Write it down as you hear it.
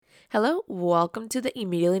Hello, welcome to the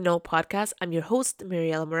Immediately Know podcast. I'm your host,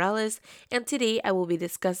 Mariela Morales, and today I will be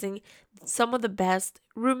discussing some of the best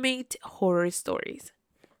roommate horror stories.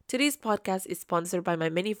 Today's podcast is sponsored by my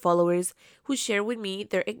many followers who share with me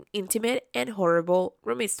their intimate and horrible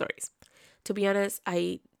roommate stories. To be honest,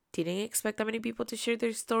 I didn't expect that many people to share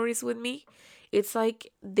their stories with me. It's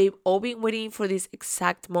like they've all been waiting for this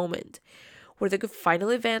exact moment where they could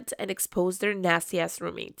finally vent and expose their nasty ass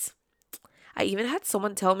roommates. I even had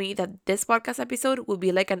someone tell me that this podcast episode would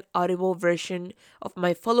be like an audible version of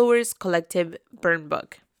my followers' collective burn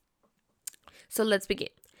book. So let's begin.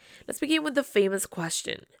 Let's begin with the famous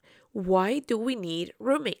question: why do we need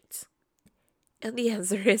roommates? And the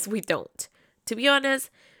answer is we don't. To be honest,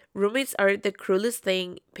 roommates are the cruelest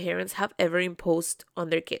thing parents have ever imposed on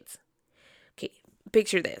their kids. Okay,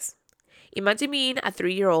 picture this. Imagine being a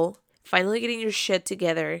 3-year-old, finally getting your shit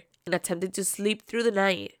together and attempting to sleep through the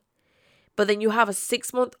night. But then you have a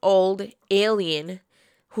 6-month-old alien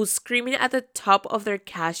who's screaming at the top of their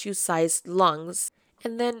cashew sized lungs.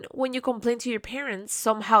 And then when you complain to your parents,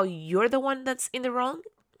 somehow you're the one that's in the wrong?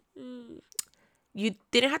 You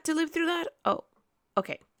didn't have to live through that? Oh,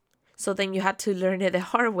 okay. So then you had to learn it the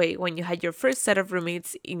hard way when you had your first set of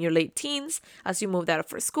roommates in your late teens as you moved out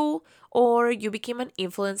of school, or you became an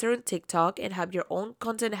influencer on TikTok and have your own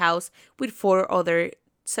content house with 4 other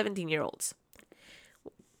 17-year-olds.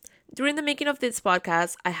 During the making of this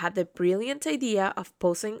podcast, I had the brilliant idea of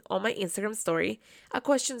posting on my Instagram story a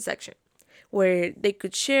question section where they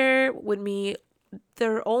could share with me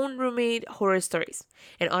their own roommate horror stories.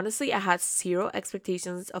 And honestly, I had zero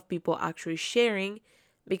expectations of people actually sharing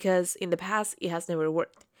because in the past it has never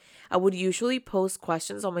worked. I would usually post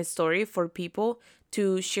questions on my story for people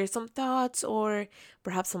to share some thoughts or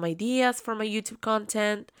perhaps some ideas for my YouTube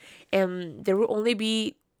content, and there will only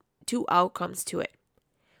be two outcomes to it.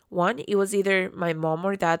 One, it was either my mom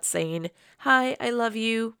or dad saying, "Hi, I love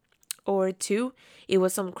you." Or two, it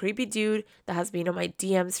was some creepy dude that has been on my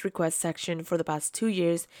DMs request section for the past 2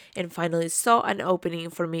 years and finally saw an opening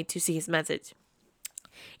for me to see his message.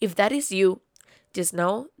 If that is you, just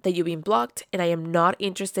know that you've been blocked and I am not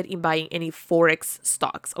interested in buying any Forex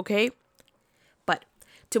stocks, okay? But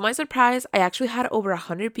to my surprise, I actually had over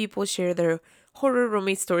 100 people share their horror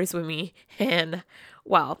roommate stories with me. And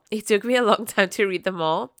wow, it took me a long time to read them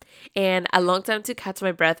all and a long time to catch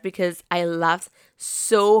my breath because I laughed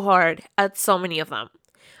so hard at so many of them.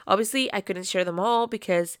 Obviously, I couldn't share them all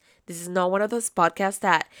because this is not one of those podcasts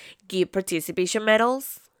that give participation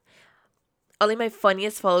medals. Only my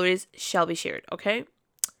funniest followers shall be shared, okay?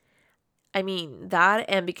 I mean, that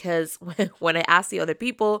and because when I asked the other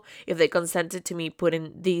people if they consented to me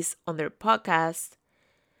putting these on their podcast,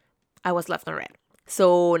 I was left on red.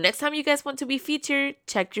 So next time you guys want to be featured,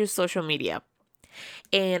 check your social media.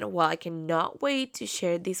 And while I cannot wait to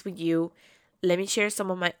share this with you, let me share some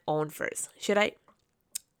of my own first. Should I?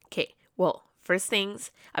 Okay, well, first things,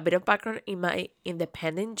 a bit of background in my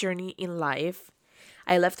independent journey in life.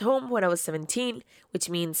 I left home when I was 17, which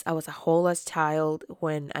means I was a whole ass child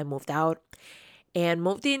when I moved out and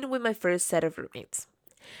moved in with my first set of roommates.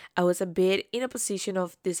 I was a bit in a position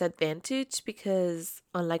of disadvantage because,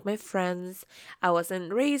 unlike my friends, I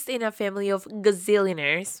wasn't raised in a family of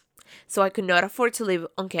gazillionaires, so I could not afford to live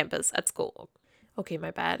on campus at school. Okay,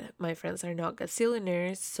 my bad. My friends are not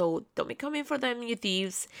gazillionaires, so don't be coming for them, you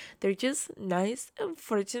thieves. They're just nice,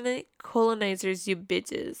 unfortunate colonizers, you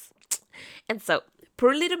bitches. And so,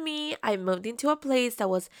 poor little me, I moved into a place that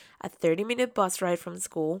was a 30-minute bus ride from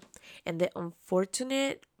school. And the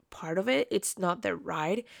unfortunate part of it, it's not the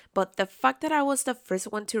ride, but the fact that I was the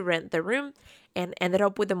first one to rent the room and ended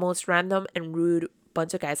up with the most random and rude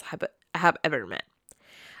bunch of guys I have ever met.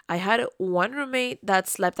 I had one roommate that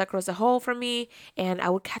slept across the hall from me, and I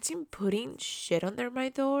would catch him putting shit under my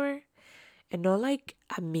door. And not like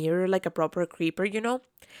a mirror, like a proper creeper,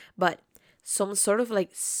 but some sort of like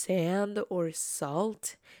sand or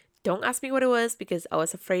salt. Don't ask me what it was because I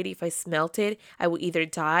was afraid if I smelt it, I would either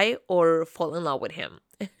die or fall in love with him.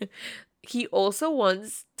 He also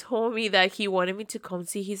once told me that he wanted me to come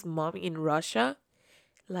see his mom in Russia.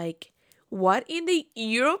 Like, what in the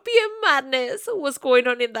European madness was going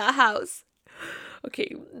on in that house?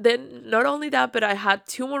 Okay, then not only that, but I had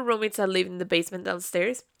two more roommates that lived in the basement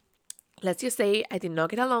downstairs. Let's just say I did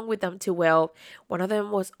not get along with them too well. One of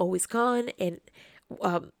them was always gone and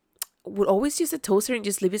would always use a toaster and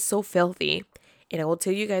just leave it so filthy. And I will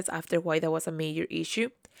tell you guys after why that was a major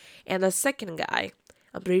issue. And the second guy,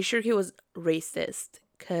 I'm pretty sure he was racist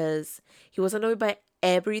because he was annoyed by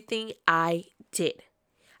everything I did.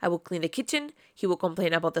 I would clean the kitchen. He would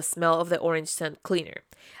complain about the smell of the orange scent cleaner.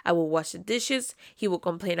 I would wash the dishes. He would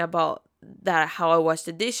complain about that how I wash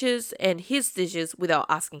the dishes and his dishes without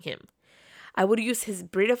asking him. I would use his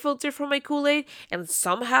Brita filter for my Kool-Aid, and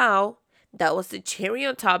somehow that was the cherry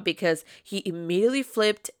on top because he immediately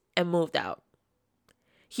flipped and moved out.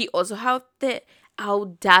 He also had the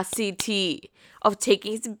audacity of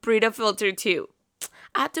taking his Brita filter too.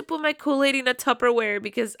 I had to put my Kool-Aid in a Tupperware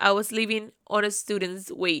because I was living on a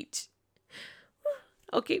student's wage.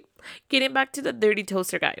 Okay, getting back to the dirty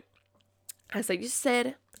toaster guy. As I just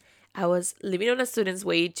said, I was living on a student's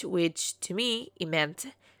wage, which to me, it meant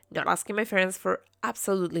not asking my parents for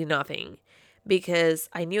absolutely nothing. Because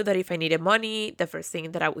I knew that if I needed money, the first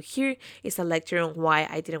thing that I would hear is a lecture on why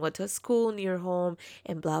I didn't go to a school near home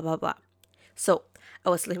and blah, blah, blah. So I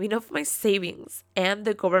was living off my savings and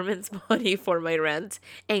the government's money for my rent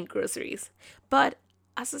and groceries. But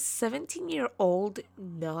as a 17-year-old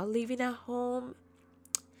not living at home,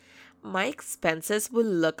 my expenses would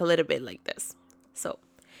look a little bit like this. So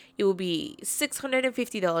it will be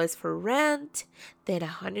 $650 for rent, then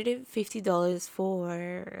 $150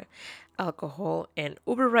 for alcohol and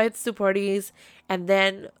Uber rides to parties, and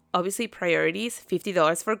then obviously priorities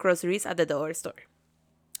 $50 for groceries at the dollar store.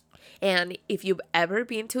 And if you've ever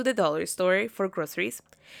been to the dollar store for groceries,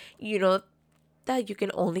 you know that you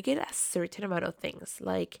can only get a certain amount of things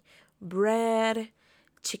like bread,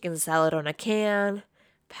 chicken salad on a can,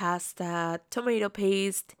 pasta, tomato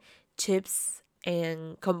paste, chips,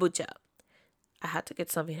 and kombucha. I had to get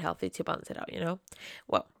something healthy to balance it out, you know?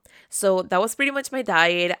 Well, so that was pretty much my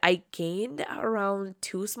diet. I gained around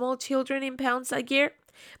 2 small children in pounds a year,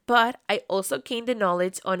 but I also gained the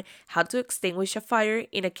knowledge on how to extinguish a fire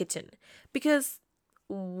in a kitchen because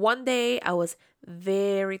one day I was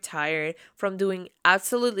very tired from doing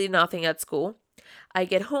absolutely nothing at school. I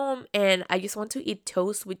get home and I just want to eat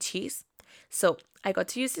toast with cheese. So I got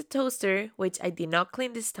to use the toaster, which I did not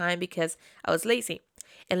clean this time because I was lazy.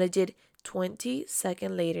 And legit 20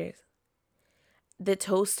 seconds later, the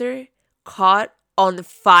toaster caught on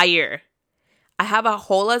fire. I have a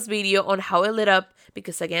whole ass video on how it lit up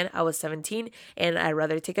because again, I was 17 and I'd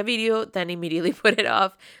rather take a video than immediately put it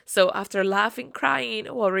off. So after laughing, crying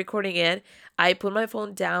while recording it, I put my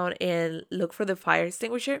phone down and look for the fire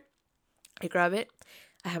extinguisher. I grab it.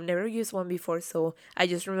 I have never used one before, so I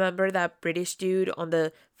just remember that British dude on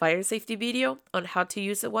the fire safety video on how to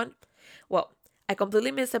use the one. Well, I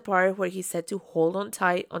completely missed the part where he said to hold on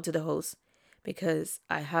tight onto the hose because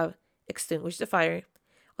I have extinguished the fire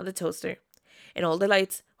on the toaster and all the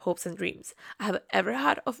lights, hopes, and dreams I have ever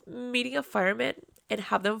had of meeting a fireman and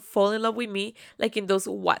have them fall in love with me like in those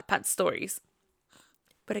Wattpad stories.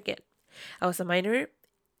 But again, I was a minor,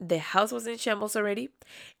 the house was in shambles already,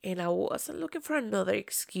 and I wasn't looking for another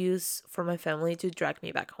excuse for my family to drag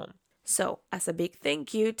me back home. So, as a big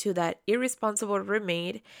thank you to that irresponsible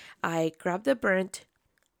roommate, I grabbed the burnt,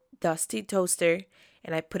 dusty toaster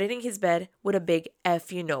and I put it in his bed with a big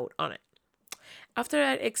F you note on it. After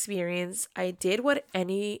that experience, I did what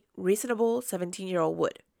any reasonable 17-year-old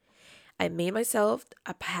would. I made myself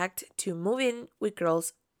a pact to move in with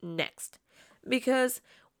girls next. Because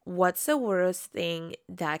what's the worst thing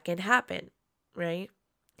that can happen, right?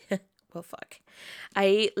 Well, fuck.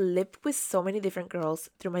 I lived with so many different girls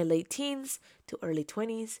through my late teens to early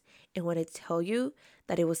 20s. And when I tell you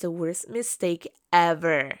that it was the worst mistake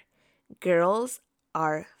ever, girls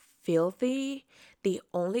are filthy. They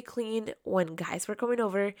only clean when guys were coming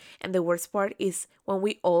over. And the worst part is when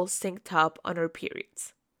we all synced up on our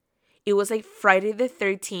periods. It was like Friday the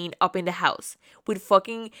 13th up in the house with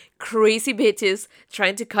fucking crazy bitches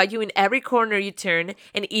trying to cut you in every corner you turn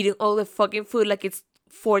and eating all the fucking food like it's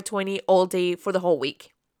 420 all day for the whole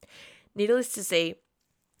week. Needless to say,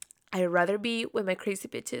 I'd rather be with my crazy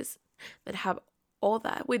bitches than have all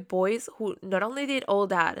that with boys who not only did all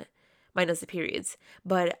that, minus the periods,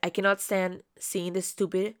 but I cannot stand seeing the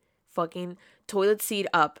stupid fucking toilet seat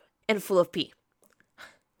up and full of pee.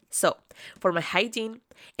 So, for my hygiene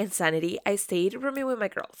and sanity, I stayed rooming with my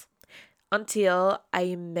girls until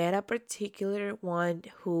I met a particular one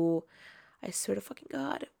who I swear to fucking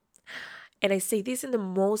God. And I say this in the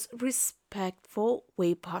most respectful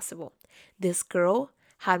way possible. This girl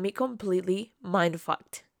had me completely mind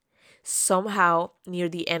fucked. Somehow, near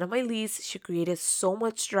the end of my lease, she created so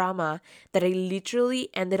much drama that I literally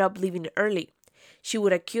ended up leaving early. She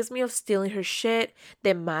would accuse me of stealing her shit,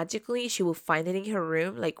 then magically she would find it in her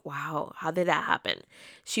room. Like, wow, how did that happen?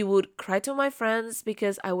 She would cry to my friends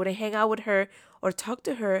because I wouldn't hang out with her or talk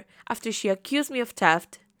to her after she accused me of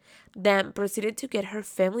theft. Then proceeded to get her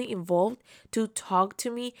family involved to talk to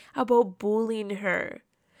me about bullying her.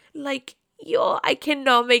 Like, yo, I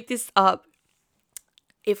cannot make this up.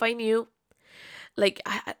 If I knew, like,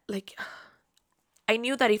 I I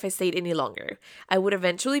knew that if I stayed any longer, I would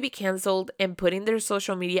eventually be canceled and put in their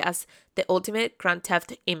social media as the ultimate grand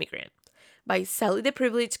theft immigrant by Sally the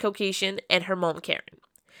privileged Caucasian and her mom Karen.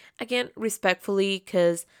 Again, respectfully,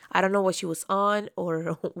 because I don't know what she was on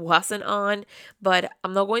or wasn't on, but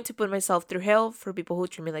I'm not going to put myself through hell for people who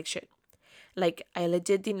treat me like shit. Like, I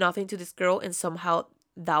legit did nothing to this girl, and somehow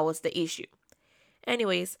that was the issue.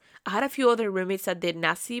 Anyways, I had a few other roommates that did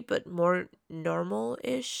nasty but more normal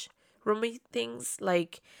ish roommate things.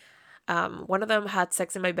 Like, one of them had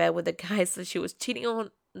sex in my bed with the guys that she was cheating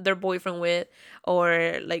on their boyfriend with,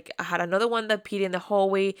 or like I had another one that peed in the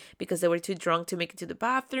hallway because they were too drunk to make it to the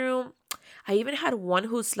bathroom. I even had one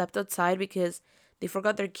who slept outside because they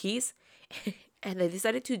forgot their keys and they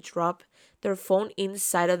decided to drop their phone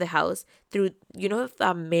inside of the house through,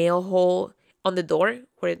 the mail hole on the door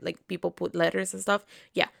where like people put letters and stuff.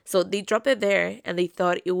 Yeah, so they dropped it there and they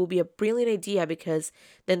thought it would be a brilliant idea because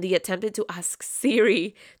then they attempted to ask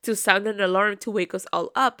Siri to sound an alarm to wake us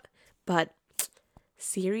all up, but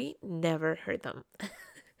Siri never heard them.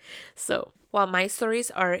 So while my stories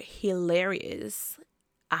are hilarious,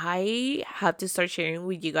 I have to start sharing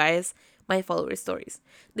with you guys my follower stories.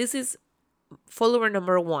 This is follower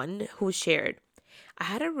number 1 who shared. I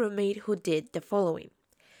had a roommate who did the following.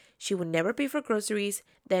 She would never pay for groceries,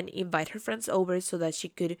 then invite her friends over so that she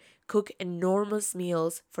could cook enormous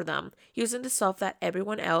meals for them using the stuff that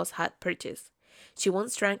everyone else had purchased. She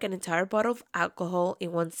once drank an entire bottle of alcohol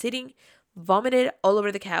in one sitting, vomited all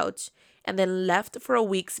over the couch, and then left for a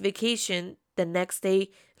week's vacation the next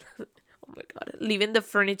day. Oh my god, leaving the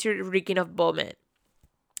furniture reeking of vomit.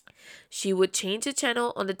 She would change the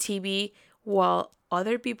channel on the TV while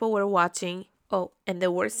other people were watching. Oh, and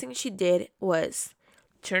the worst thing she did was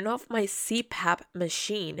turn off my CPAP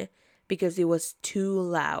machine because it was too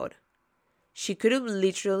loud. She could have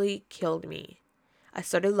literally killed me. I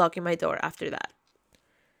started locking my door after that.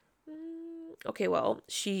 Okay, well,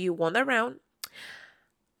 she won the round,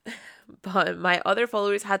 but my other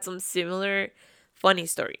followers had some similar funny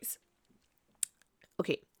stories.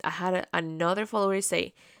 Okay, I had another follower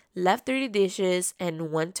say, left dirty dishes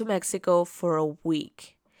and went to Mexico for a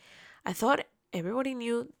week. I thought everybody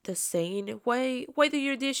knew the saying, why do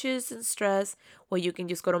your dishes and stress? Well, you can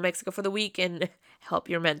just go to Mexico for the week and help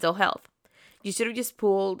your mental health. You should have just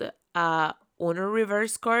pulled a owner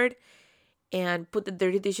reverse card and put the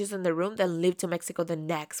dirty dishes in the room, then leave to Mexico the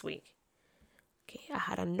next week. Okay, I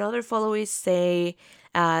had another follower say,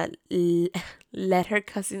 let her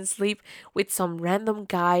cousin sleep with some random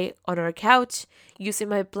guy on our couch using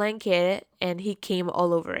my blanket and he came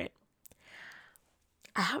all over it.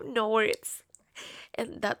 I have no words.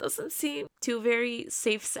 And that doesn't seem too very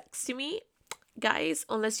safe sex to me. Guys,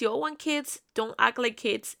 unless you all want kids, don't act like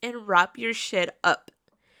kids and wrap your shit up.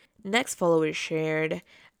 Next follower shared,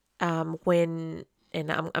 when,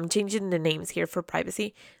 and I'm changing the names here for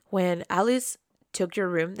privacy, when Alice took your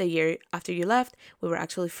room the year after you left, we were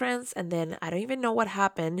actually friends, and then I don't even know what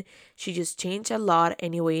happened. She just changed a lot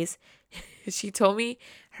anyways. She told me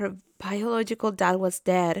her biological dad was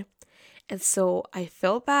dead, and so I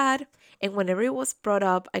felt bad, and whenever it was brought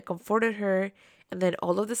up, I comforted her, and then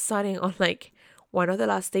all of a sudden, on like one of the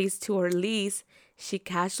last days to her lease, she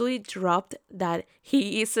casually dropped that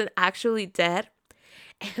he isn't actually dead,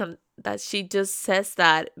 and that she just says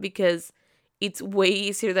that because it's way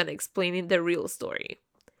easier than explaining the real story,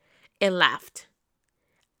 and laughed.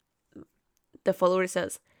 The follower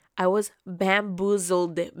says, I was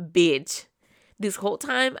bamboozled, bitch. This whole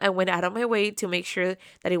time, I went out of my way to make sure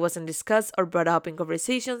that it wasn't discussed or brought up in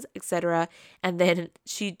conversations, etc. And then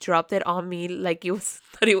she dropped it on me like it was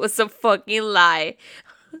that it was a fucking lie.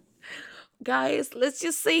 Guys, let's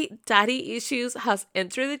just say daddy issues has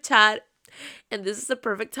entered the chat, and this is the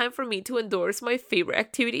perfect time for me to endorse my favorite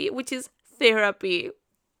activity, which is therapy.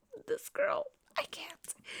 This girl, I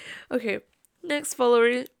can't. Okay, next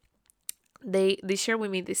follower, they shared with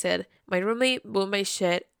me. They said my roommate moved my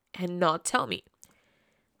shit and not tell me.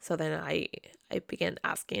 So then I began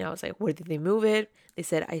asking. I was like, where did they move it? They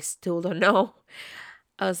said, I still don't know.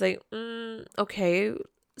 I was like, okay.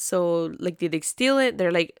 So, like, did they steal it?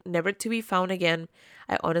 They're like, never to be found again.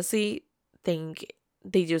 I honestly think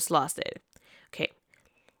they just lost it. Okay.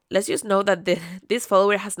 Let's just know that this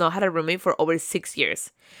follower has not had a roommate for over 6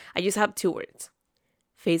 years. I just have 2 words.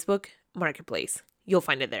 Facebook Marketplace. You'll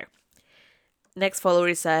find it there. Next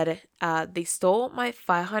follower said, they stole my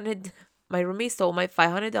roommate stole my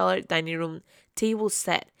 $500 dining room table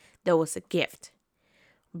set that was a gift.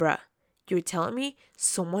 Bruh, you're telling me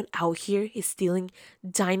someone out here is stealing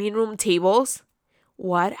dining room tables?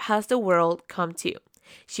 What has the world come to?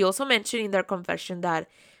 She also mentioned in their confession that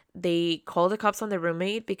they called the cops on the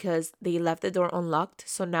roommate because they left the door unlocked.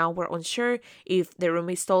 So now we're unsure if the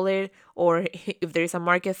roommate stole it or if there's a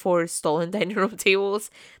market for stolen dining room tables.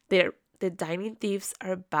 The dining thieves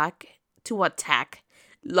are back to attack.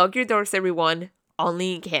 Lock your doors, everyone.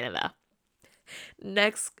 Only in Canada.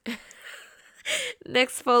 Next,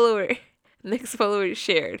 next follower. Next follower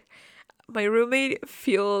shared. My roommate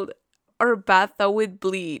filled our bathtub with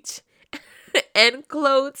bleach and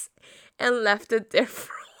clothes and left it there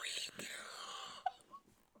for a week.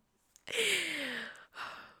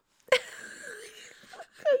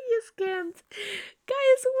 I just can't.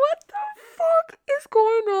 Guys, what the fuck is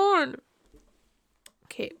going on?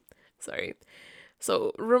 Okay, sorry.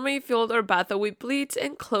 So, roommate filled our bathtub with bleach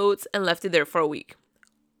and clothes and left it there for a week.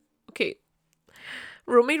 Okay.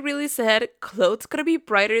 Roommate really said clothes gotta be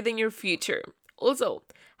brighter than your future. Also,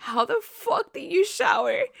 how the fuck did you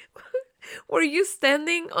shower? Were you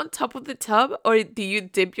standing on top of the tub or do you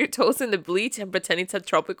dip your toes in the bleach and pretend it's a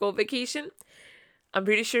tropical vacation? I'm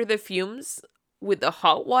pretty sure the fumes with the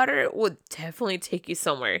hot water would definitely take you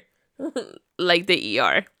somewhere. Like the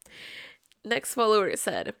ER. Next follower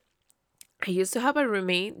said, I used to have a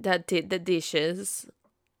roommate that did the dishes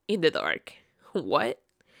in the dark. What?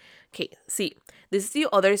 Okay, see, this is the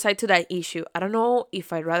other side to that issue. I don't know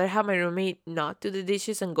if I'd rather have my roommate not do the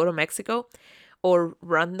dishes and go to Mexico or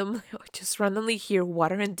randomly hear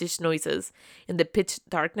water and dish noises in the pitch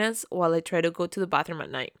darkness while I try to go to the bathroom at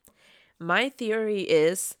night. My theory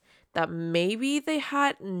is that maybe they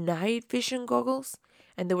had night vision goggles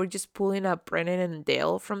and they were just pulling up Brennan and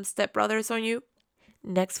Dale from Step Brothers on you.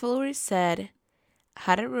 Next follower said,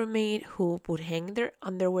 had a roommate who would hang their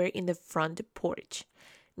underwear in the front porch.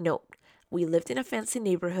 Note, we lived in a fancy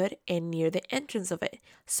neighborhood and near the entrance of it,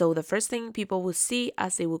 so the first thing people would see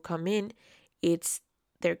as they would come in, it's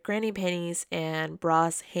their granny panties and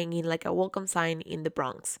bras hanging like a welcome sign in the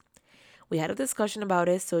Bronx. We had a discussion about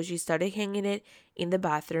it, so she started hanging it in the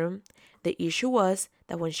bathroom. The issue was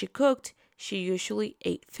that when she cooked, she usually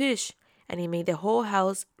ate fish, and it made the whole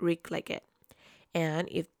house reek like it. And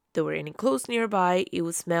if there were any clothes nearby, it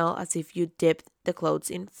would smell as if you dipped the clothes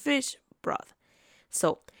in fish broth.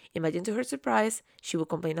 So, imagine to her surprise, she would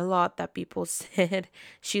complain a lot that people said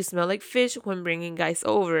she smelled like fish when bringing guys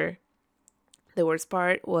over. The worst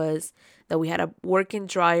part was that we had a working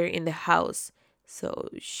dryer in the house, so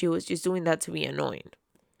she was just doing that to be annoying.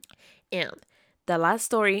 And the last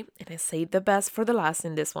story, and I saved the best for the last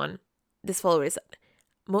in this one, this follower said,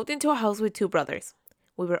 moved into a house with two brothers.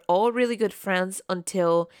 We were all really good friends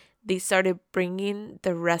until they started bringing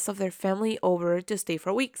the rest of their family over to stay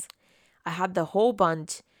for weeks. I had the whole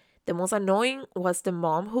bunch. The most annoying was the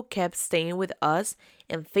mom who kept staying with us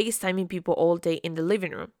and FaceTiming people all day in the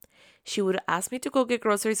living room. She would ask me to go get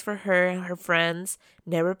groceries for her and her friends,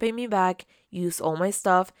 never pay me back, use all my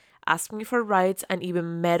stuff, ask me for rides, and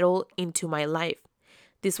even meddle into my life.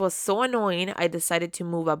 This was so annoying, I decided to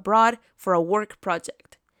move abroad for a work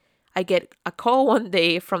project. I get a call one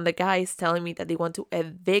day from the guys telling me that they want to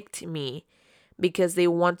evict me because they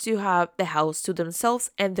want to have the house to themselves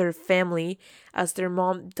and their family as their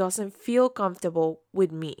mom doesn't feel comfortable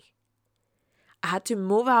with me. I had to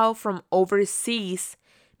move out from overseas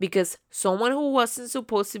because someone who wasn't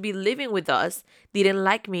supposed to be living with us didn't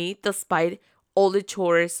like me despite all the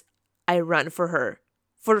chores I ran for her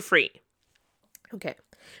for free. Okay,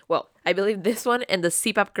 well, I believe this one and the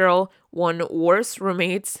CPAP girl won worst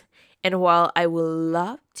roommates. And while I would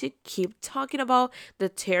love to keep talking about the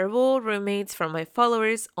terrible roommates from my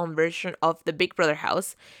followers on version of the Big Brother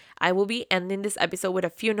house, I will be ending this episode with a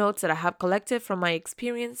few notes that I have collected from my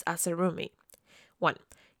experience as a roommate. 1.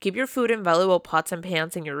 Keep your food and valuable pots and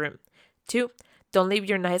pans in your room. 2. Don't leave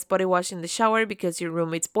your nice body wash in the shower because your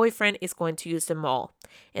roommate's boyfriend is going to use them all.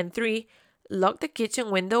 And 3. Lock the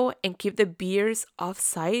kitchen window and keep the beers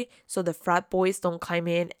off-site so the frat boys don't climb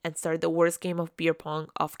in and start the worst game of beer pong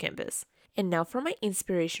off campus. And now for my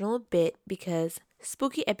inspirational bit, because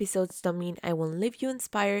spooky episodes don't mean I won't leave you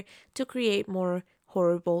inspired to create more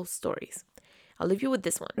horrible stories. I'll leave you with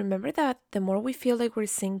this one. Remember that the more we feel like we're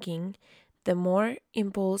sinking, the more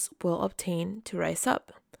impulse we'll obtain to rise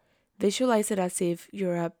up. Visualize it as if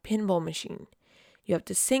you're a pinball machine. You have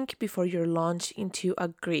to sink before you're launched into a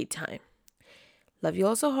great time. Love you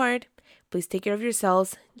all so hard. Please take care of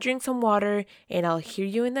yourselves, drink some water, and I'll hear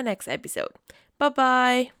you in the next episode.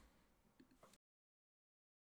 Bye-bye.